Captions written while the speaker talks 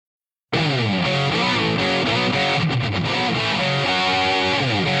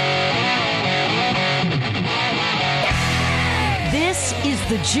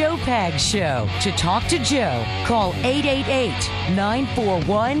The Joe Pags Show. To talk to Joe, call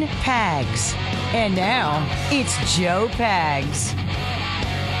 888-941-PAGS. And now, it's Joe Pags.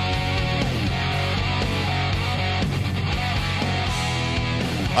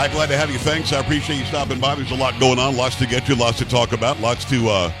 I'm glad to have you. Thanks. I appreciate you stopping by. There's a lot going on, lots to get to, lots to talk about, lots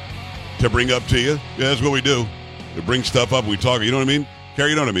to bring up to you. Yeah, that's what we do. We bring stuff up, we talk. You know what I mean?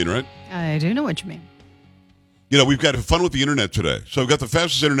 Carrie, you know what I mean, right? I do know what you mean. You know, we've got fun with the internet today. So we've got the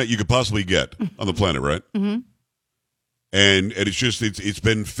fastest internet you could possibly get on the planet, right? Mm-hmm. And it's just, it's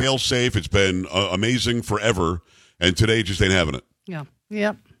been fail-safe. It's been amazing forever. And today it just ain't having it. Yeah.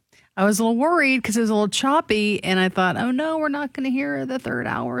 Yep. I was a little worried because it was a little choppy, and I thought, oh, no, we're not going to hear the third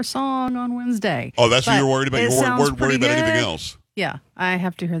hour song on Wednesday. Oh, that's what you're worried about? You weren't worried about good. anything else? Yeah, I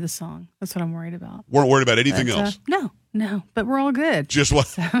have to hear the song. That's what I'm worried about. Weren't worried about anything else? No, but we're all good. Just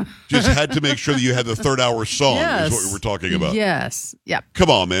had to make sure that you had the third hour song is what we were talking about. Yes. Yep. Come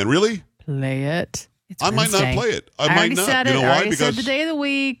on, man. Really? Play it. It's I might not play it. I might not. Said you know it. why? I already Because said the day of the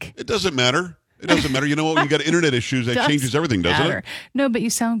week. It doesn't matter. It doesn't matter. You know what? When you got internet issues, that changes everything, doesn't it? No, but you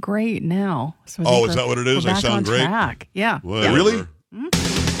sound great now. So is that what it is? I sound great? Track. Yeah. Well, yeah. Really?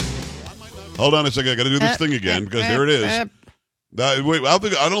 Mm-hmm. Hold on a second. I got to do this thing again because there it is. Wait, I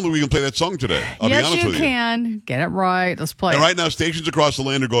don't think we can play that song today. I'll be honest with you. Yes, you can. Get it right. Let's play. And right now, stations across the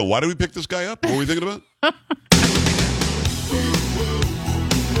land are going, why did we pick this guy up? What were we thinking about?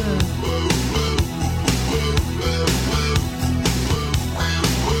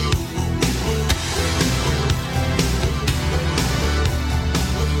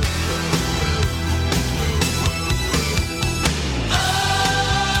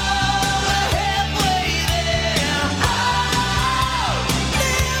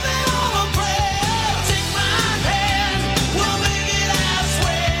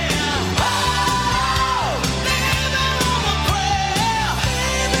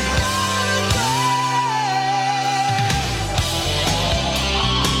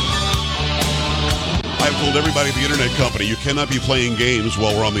 I've told everybody at the internet company, you cannot be playing games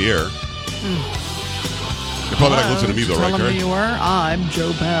while we're on the air. You're probably not listening to me, though, right, Karen? Who you were? I'm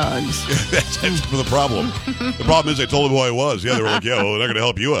Joe Pags. That's the problem. The problem is I told them who I was. Yeah, they were like, yeah, well, they're not going to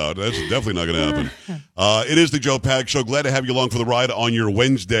help you out. That's definitely not going to happen. It is the Joe Pags Show. Glad to have you along for the ride on your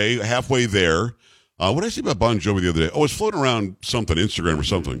Wednesday, halfway there. What did I see about Bon Jovi the other day? Oh, it's floating around something, Instagram or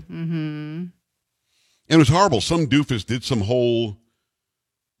something. Mm-hmm. And it was horrible. Some doofus did some whole,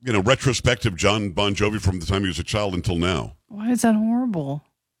 retrospective Bon Jovi from the time he was a child until now. Why is that horrible?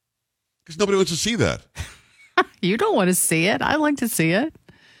 Because nobody wants to see that. You don't want to see it. I like to see it.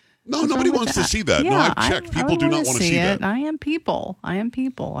 No, nobody wants to see that. Yeah, no, I've checked. People do not want to see that. I am people. I'd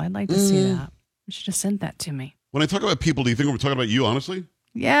like to see that. You should have sent that to me. When I talk about people, do you think we're talking about you, honestly?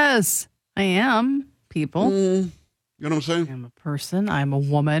 Yes, I am people. You know what I'm saying? I'm a person. I'm a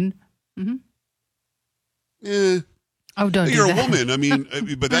woman. Mm-hmm. Yeah. Oh, don't do You're that. a woman. I mean,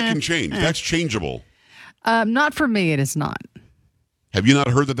 but that can change. That's changeable. Not for me. It is not. Have you not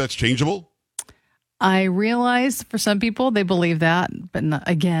heard that that's changeable? I realize for some people they believe that, but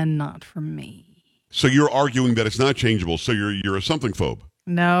not for me. So you're arguing that it's not changeable. So you're a something phobe.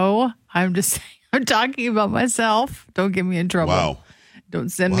 No, I'm talking about myself. Don't get me in trouble. Wow. Don't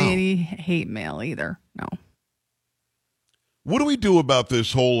send me any hate mail either. No. What do we do about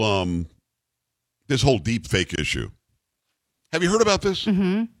this whole deepfake issue? Have you heard about this?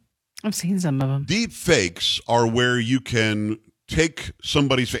 Mm-hmm. I've seen some of them. Deepfakes are where you can take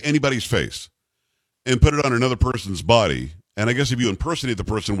anybody's face and put it on another person's body. And I guess if you impersonate the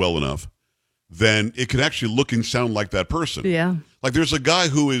person well enough, then it can actually look and sound like that person. Yeah. Like there's a guy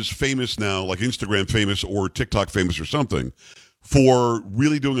who is famous now, like Instagram famous or TikTok famous or something, for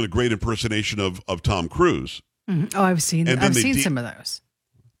really doing a great impersonation of Tom Cruise. Mm-hmm. Oh, I've seen some of those.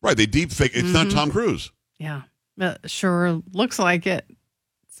 Right. They deepfake. It's not Tom Cruise. Yeah. It sure looks like it.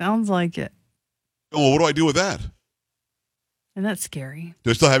 Sounds like it. Oh, well, what do I do with that? And that's scary.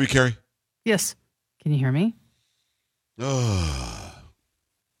 Do I still have you, Carrie? Yes. Can you hear me? That's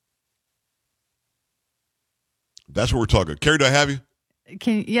what we're talking. Carrie, do I have you?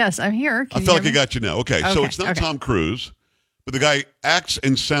 Yes, I'm here. I felt like I got you now. Okay, so it's not Tom Cruise, but the guy acts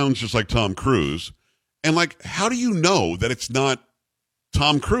and sounds just like Tom Cruise. And how do you know that it's not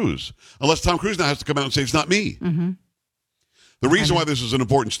Tom Cruise? Unless Tom Cruise now has to come out and say it's not me. Mm-hmm. The reason why this is an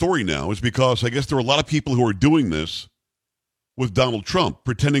important story now is because I guess there are a lot of people who are doing this with Donald Trump,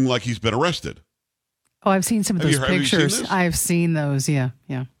 pretending like he's been arrested. Oh, I've seen some of those pictures. Have you seen this? I've seen those, yeah.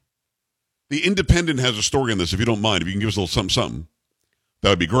 The Independent has a story on this, if you don't mind. If you can give us a little something, that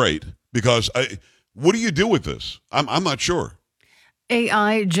would be great. Because what do you do with this? I'm not sure.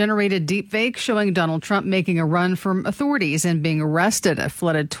 AI-generated deepfake showing Donald Trump making a run from authorities and being arrested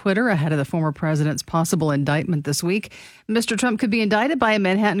flooded Twitter ahead of the former president's possible indictment this week. Mr. Trump could be indicted by a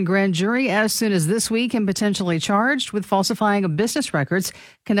Manhattan grand jury as soon as this week and potentially charged with falsifying of business records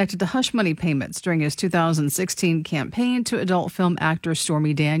connected to hush money payments during his 2016 campaign to adult film actor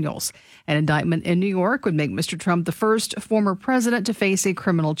Stormy Daniels. An indictment in New York would make Mr. Trump the first former president to face a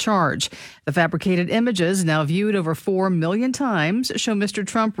criminal charge. The fabricated images, now viewed over 4 million times, show Mr.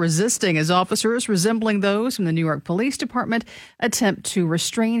 Trump resisting as officers resembling those from the New York Police Department attempt to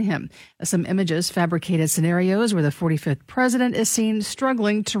restrain him. Some images fabricated scenarios where the 45th president is seen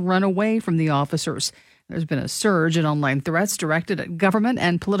struggling to run away from the officers. There's been a surge in online threats directed at government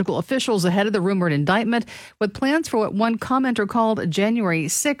and political officials ahead of the rumored indictment, with plans for what one commenter called January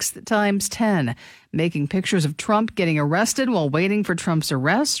 6th times 10. Making pictures of Trump getting arrested while waiting for Trump's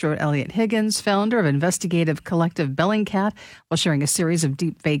arrest, wrote Elliot Higgins, founder of investigative collective Bellingcat, while sharing a series of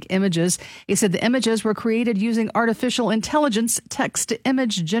deepfake images. He said the images were created using artificial intelligence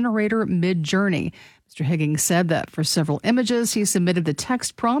text-to-image generator Midjourney. Mr. Higgins said that for several images, he submitted the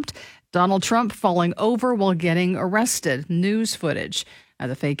text prompt, Donald Trump falling over while getting arrested, news footage.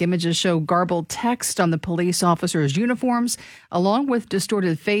 The fake images show garbled text on the police officers' uniforms, along with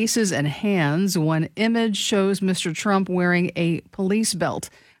distorted faces and hands. One image shows Mr. Trump wearing a police belt.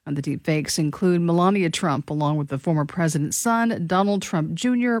 And the deepfakes include Melania Trump, along with the former president's son, Donald Trump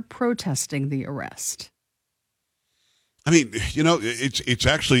Jr., protesting the arrest. I mean, you know,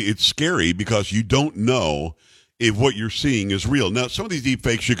 it's scary because you don't know if what you're seeing is real. Now, some of these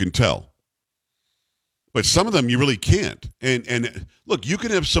deepfakes you can tell, but some of them you really can't. And look, you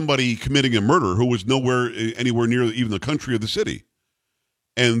can have somebody committing a murder who was anywhere near even the country or the city.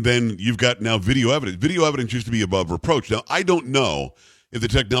 And then you've got now video evidence. Video evidence used to be above reproach. Now, I don't know if the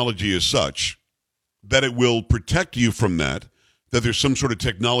technology is such that it will protect you from that there's some sort of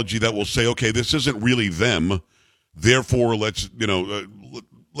technology that will say, okay, this isn't really them. Therefore, let's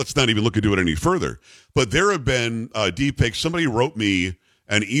not even look into it any further. But there have been deepfakes. Somebody wrote me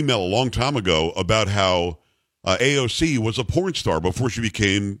an email a long time ago about how AOC was a porn star before she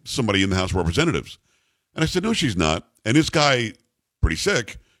became somebody in the House of Representatives. And I said, no, she's not. And this guy, pretty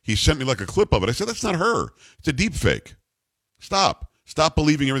sick, he sent me like a clip of it. I said, that's not her. It's a deepfake. Stop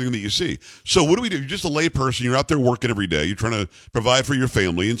believing everything that you see. So what do we do? You're just a layperson. You're out there working every day. You're trying to provide for your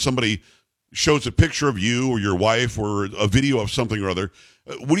family, and somebody shows a picture of you or your wife or a video of something or other.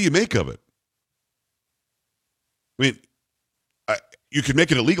 What do you make of it? I mean, you can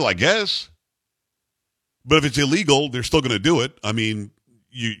make it illegal, I guess. But if it's illegal, they're still going to do it. I mean,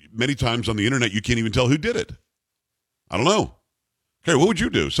 many times on the internet, you can't even tell who did it. I don't know. Okay, what would you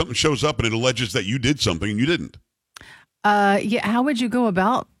do? Something shows up and it alleges that you did something and you didn't. Yeah, how would you go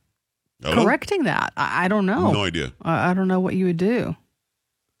about correcting that? I don't know. No idea. I don't know what you would do.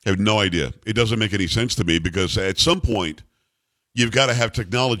 I have no idea. It doesn't make any sense to me because at some point, you've got to have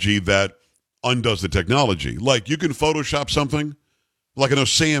technology that undoes the technology. Like you can Photoshop something. Like I know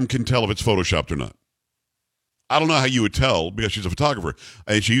Sam can tell if it's Photoshopped or not. I don't know how you would tell because she's a photographer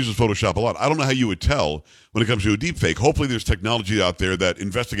and she uses Photoshop a lot. I don't know how you would tell when it comes to a deepfake. Hopefully there's technology out there that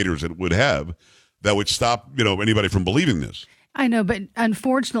investigators would have that would stop, anybody from believing this. I know, but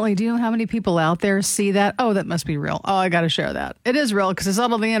unfortunately, do you know how many people out there see that? Oh, that must be real. Oh, I got to share that. It is real because it's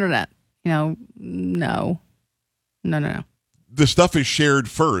all on the internet. No. The stuff is shared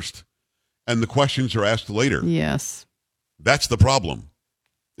first and the questions are asked later. Yes. That's the problem.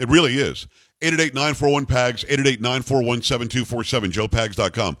 It really is. 888-941-PAGS, 888-941-7247,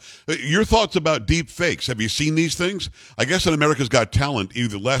 joepags.com. Your thoughts about deep fakes. Have you seen these things? I guess on America's Got Talent,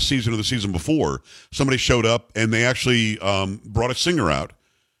 either last season or the season before, somebody showed up and they actually brought a singer out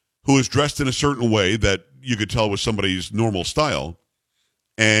who was dressed in a certain way that you could tell was somebody's normal style.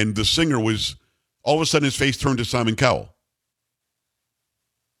 And the singer was, all of a sudden his face turned to Simon Cowell.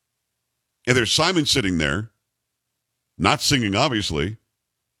 And there's Simon sitting there, not singing, obviously,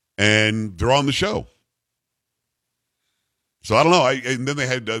 and they're on the show. So I don't know. And then they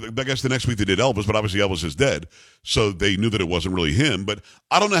had, I guess the next week they did Elvis, but obviously Elvis is dead. So they knew that it wasn't really him. But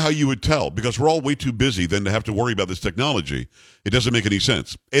I don't know how you would tell because we're all way too busy then to have to worry about this technology. It doesn't make any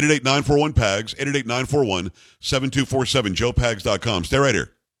sense. 888-941-PAGS, 888-941-7247, joepags.com. Stay right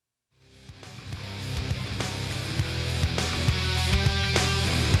here.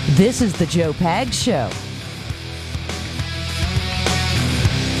 This is the Joe Pags Show.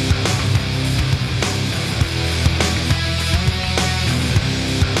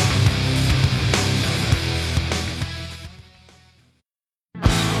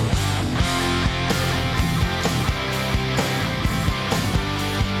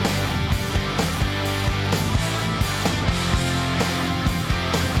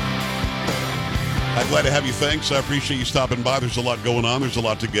 I'm glad to have you. Thanks. I appreciate you stopping by. There's a lot going on. There's a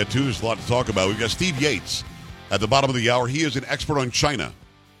lot to get to. There's a lot to talk about. We've got Steve Yates at the bottom of the hour. He is an expert on China.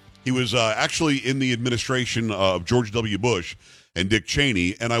 He was actually in the administration of George W. Bush and Dick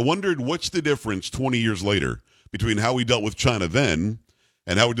Cheney, and I wondered what's the difference 20 years later between how we dealt with China then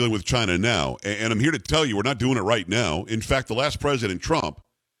and how we're dealing with China now. And I'm here to tell you we're not doing it right now. In fact, the last president, Trump,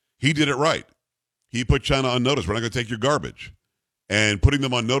 he did it right. He put China on notice. We're not going to take your garbage. And putting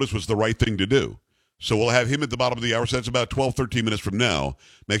them on notice was the right thing to do. So we'll have him at the bottom of the hour. So that's about 12, 13 minutes from now.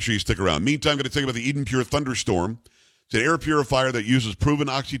 Make sure you stick around. Meantime, I'm going to tell you about the Eden Pure Thunderstorm. It's an air purifier that uses proven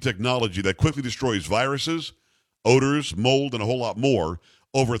oxy technology that quickly destroys viruses, odors, mold, and a whole lot more.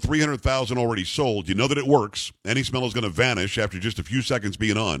 Over 300,000 already sold. You know that it works. Any smell is going to vanish after just a few seconds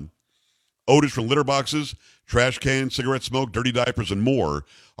being on. Odors from litter boxes, trash cans, cigarette smoke, dirty diapers, and more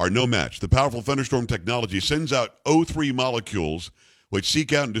are no match. The powerful thunderstorm technology sends out O3 molecules which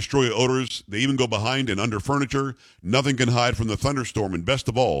seek out and destroy odors. They even go behind and under furniture. Nothing can hide from the thunderstorm. And best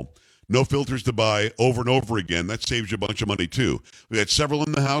of all, no filters to buy over and over again. That saves you a bunch of money, too. We had several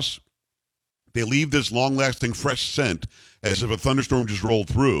in the house. They leave this long-lasting, fresh scent as if a thunderstorm just rolled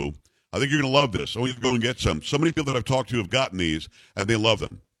through. I think you're going to love this. I want you to go and get some. So many people that I've talked to have gotten these, and they love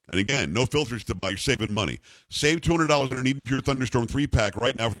them. And again, no filters to buy. You're saving money. Save $200 on an Eden Pure Thunderstorm 3-pack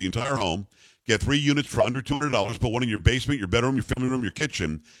right now for the entire home. Get 3 units for under $200. Put one in your basement, your bedroom, your family room, your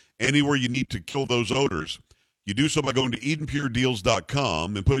kitchen, anywhere you need to kill those odors. You do so by going to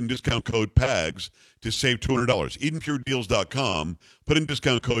EdenPureDeals.com and put in discount code PAGS to save $200. EdenPureDeals.com. Put in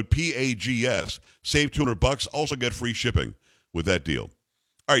discount code PAGS. Save $200. Also get free shipping with that deal.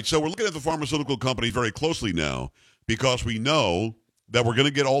 All right, so we're looking at the pharmaceutical companies very closely now because we know that we're going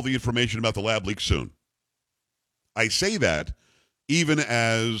to get all the information about the lab leak soon. I say that even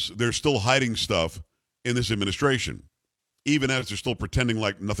as they're still hiding stuff in this administration, even as they're still pretending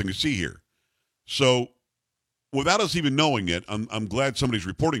like nothing to see here. So without us even knowing it, I'm glad somebody's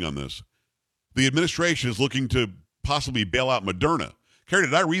reporting on this. The administration is looking to possibly bail out Moderna. Carrie,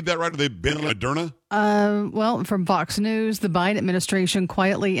 did I read that right? Are they bailing out Moderna? Well, from Fox News, the Biden administration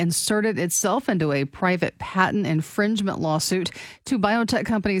quietly inserted itself into a private patent infringement lawsuit. 2 biotech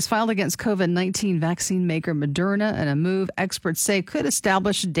companies filed against COVID-19 vaccine maker Moderna in a move experts say could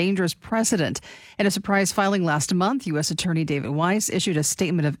establish a dangerous precedent. In a surprise filing last month, U.S. Attorney David Weiss issued a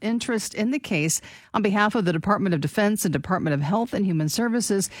statement of interest in the case on behalf of the Department of Defense and Department of Health and Human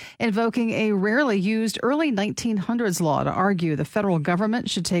Services, invoking a rarely used early 1900s law to argue the federal government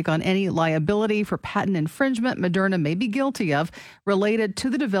should take on any liability for patent infringement Moderna may be guilty of related to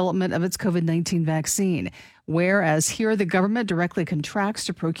the development of its COVID-19 vaccine. Whereas here the government directly contracts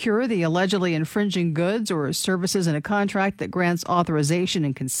to procure the allegedly infringing goods or services in a contract that grants authorization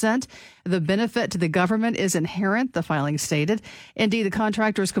and consent, the benefit to the government is inherent, the filing stated. Indeed, the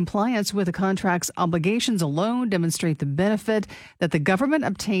contractor's compliance with the contract's obligations alone demonstrate the benefit that the government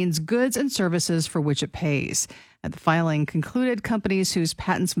obtains goods and services for which it pays. The filing concluded companies whose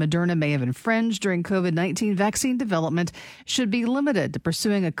patents Moderna may have infringed during COVID-19 vaccine development should be limited to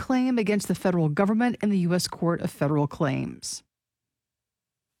pursuing a claim against the federal government in the U.S. Court of Federal Claims.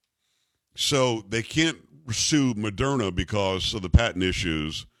 So they can't sue Moderna because of the patent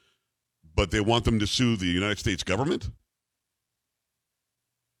issues, but they want them to sue the United States government?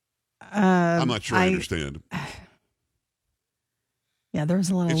 I'm not sure I understand. Yeah, there's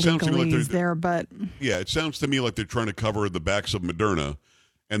a lot of legalese there, but... Yeah, it sounds to me like they're trying to cover the backs of Moderna,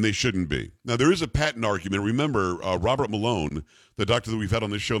 and they shouldn't be. Now, there is a patent argument. Remember, Robert Malone, the doctor that we've had on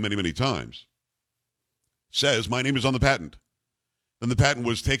this show many, many times, says, my name is on the patent. Then the patent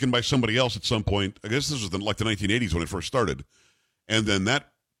was taken by somebody else at some point. I guess this was like the 1980s when it first started. And then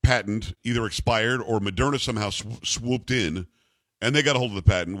that patent either expired or Moderna somehow swooped in, and they got a hold of the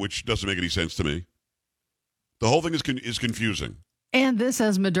patent, which doesn't make any sense to me. The whole thing is confusing. And this,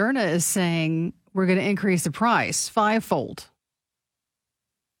 as Moderna is saying, we're going to increase the price 5-fold.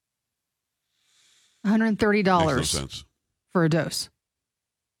 $130 Makes no sense. For a dose.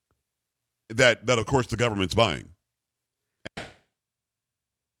 That of course, the government's buying.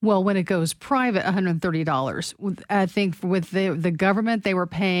 Well, when it goes private, $130. I think with the government, they were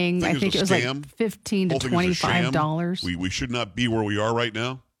paying, I think it was like $15 to $25. We should not be where we are right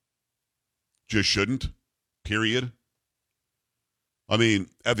now. Just shouldn't, period. I mean,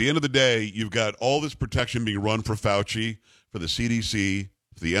 at the end of the day, you've got all this protection being run for Fauci, for the CDC,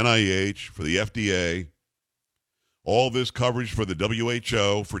 for the NIH, for the FDA, all this coverage for the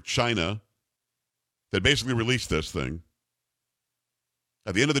WHO, for China, that basically released this thing.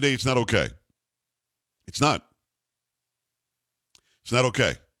 At the end of the day, it's not okay. It's not. It's not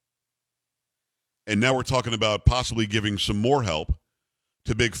okay. And now we're talking about possibly giving some more help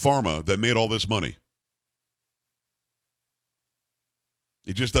to Big Pharma that made all this money.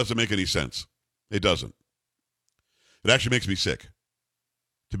 It just doesn't make any sense. It doesn't. It actually makes me sick,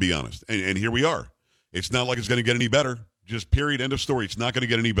 to be honest. And here we are. It's not like it's going to get any better. Just period, end of story. It's not going to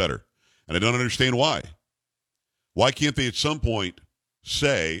get any better. And I don't understand why. Why can't they at some point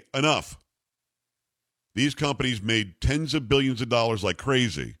say, enough? These companies made tens of billions of dollars like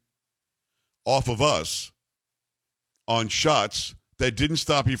crazy off of us on shots that didn't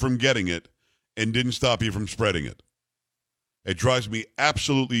stop you from getting it and didn't stop you from spreading it. It drives me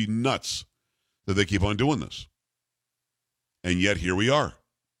absolutely nuts that they keep on doing this. And yet here we are.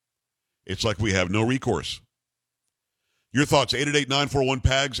 It's like we have no recourse. Your thoughts,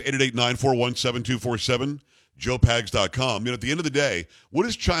 888-941-PAGS, 888-941-7247, joepags.com. At the end of the day, what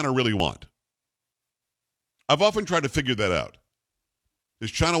does China really want? I've often tried to figure that out.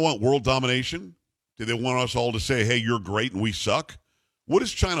 Does China want world domination? Do they want us all to say, hey, you're great and we suck? What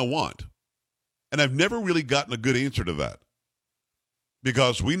does China want? And I've never really gotten a good answer to that.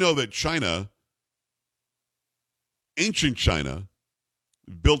 Because we know that China, ancient China,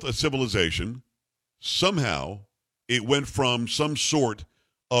 built a civilization. Somehow it went from some sort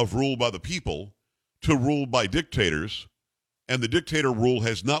of rule by the people to rule by dictators. And the dictator rule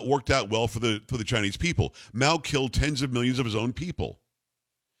has not worked out well for the Chinese people. Mao killed tens of millions of his own people.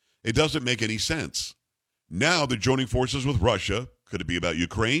 It doesn't make any sense. Now they're joining forces with Russia. Could it be about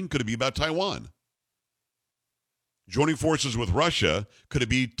Ukraine? Could it be about Taiwan? Joining forces with Russia, could it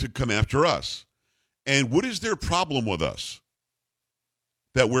be to come after us? And what is their problem with us?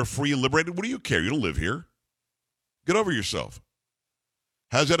 That we're free and liberated? What do you care? You don't live here. Get over yourself.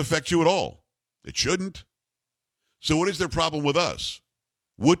 How does that affect you at all? It shouldn't. So what is their problem with us?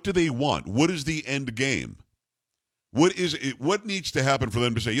 What do they want? What is the end game? What is it? What needs to happen for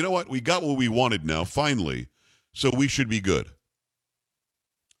them to say, you know what, we got what we wanted now, finally, so we should be good?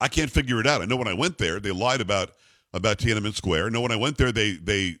 I can't figure it out. I know when I went there, they lied about Tiananmen Square. I know when I went there,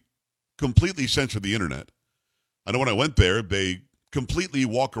 they completely censored the internet. I know when I went there, they completely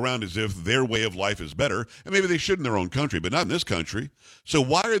walk around as if their way of life is better, and maybe they should in their own country, but not in this country. So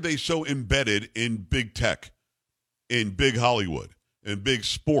why are they so embedded in big tech, in big Hollywood, in big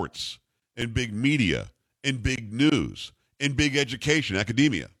sports, in big media, in big news, in big education,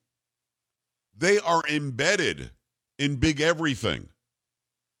 academia? They are embedded in big everything.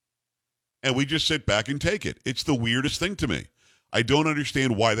 And we just sit back and take it. It's the weirdest thing to me. I don't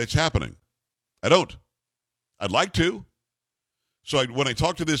understand why that's happening. I don't. I'd like to. So when I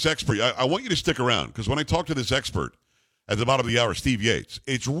talk to this expert, I want you to stick around, because when I talk to this expert at the bottom of the hour, Steve Yates,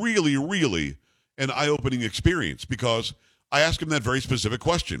 it's really, really an eye-opening experience, because I ask him that very specific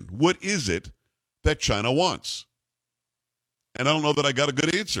question. What is it that China wants? And I don't know that I got a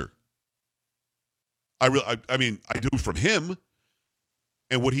good answer. I mean, I do from him,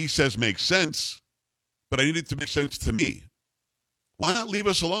 and what he says makes sense, but I need it to make sense to me. Why not leave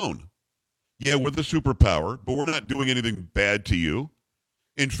us alone? Yeah, we're the superpower, but we're not doing anything bad to you.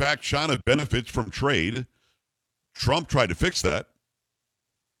 In fact, China benefits from trade. Trump tried to fix that.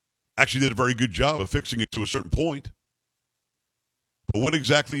 Actually did a very good job of fixing it to a certain point. But what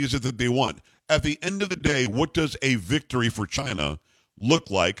exactly is it that they want? At the end of the day, what does a victory for China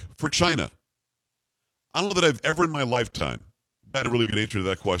look like for China? I don't know that I've ever in my lifetime had a really good answer to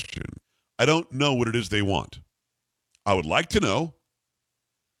that question. I don't know what it is they want. I would like to know,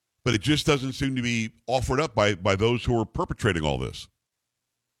 but it just doesn't seem to be offered up by those who are perpetrating all this.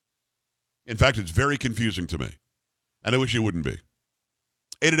 In fact, it's very confusing to me, and I wish it wouldn't be.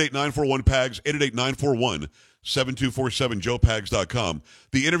 888-941-PAGS, 888-941-7247, joepags.com.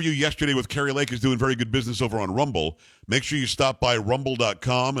 The interview yesterday with Carrie Lake is doing very good business over on Rumble. Make sure you stop by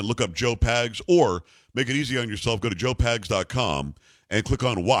rumble.com and look up Joe Pags, or make it easy on yourself. Go to joepags.com and click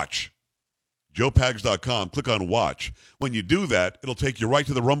on Watch. joepags.com, click on Watch. When you do that, it'll take you right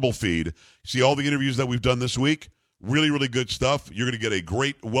to the Rumble feed. See all the interviews that we've done this week. Really, really good stuff. You're going to get a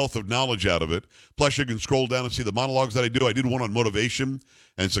great wealth of knowledge out of it. Plus, you can scroll down and see the monologues that I do. I did one on motivation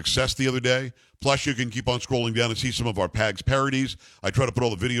and success the other day. Plus, you can keep on scrolling down and see some of our PAGS parodies. I try to put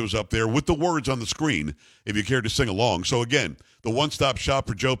all the videos up there with the words on the screen if you care to sing along. So, again, the one-stop shop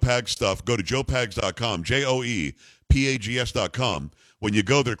for Joe Pags stuff, go to joepags.com, joepags.com. When you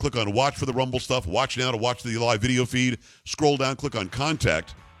go there, click on Watch for the Rumble stuff. Watch now to watch the live video feed. Scroll down, click on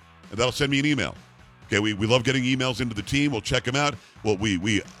Contact, and that'll send me an email. Okay, we love getting emails into the team. We'll check them out. Well,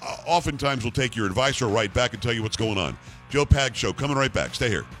 we oftentimes will take your advice or write back and tell you what's going on. Joe Pags Show, coming right back. Stay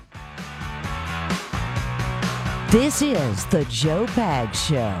here. This is the Joe Pags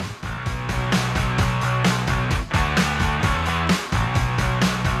Show.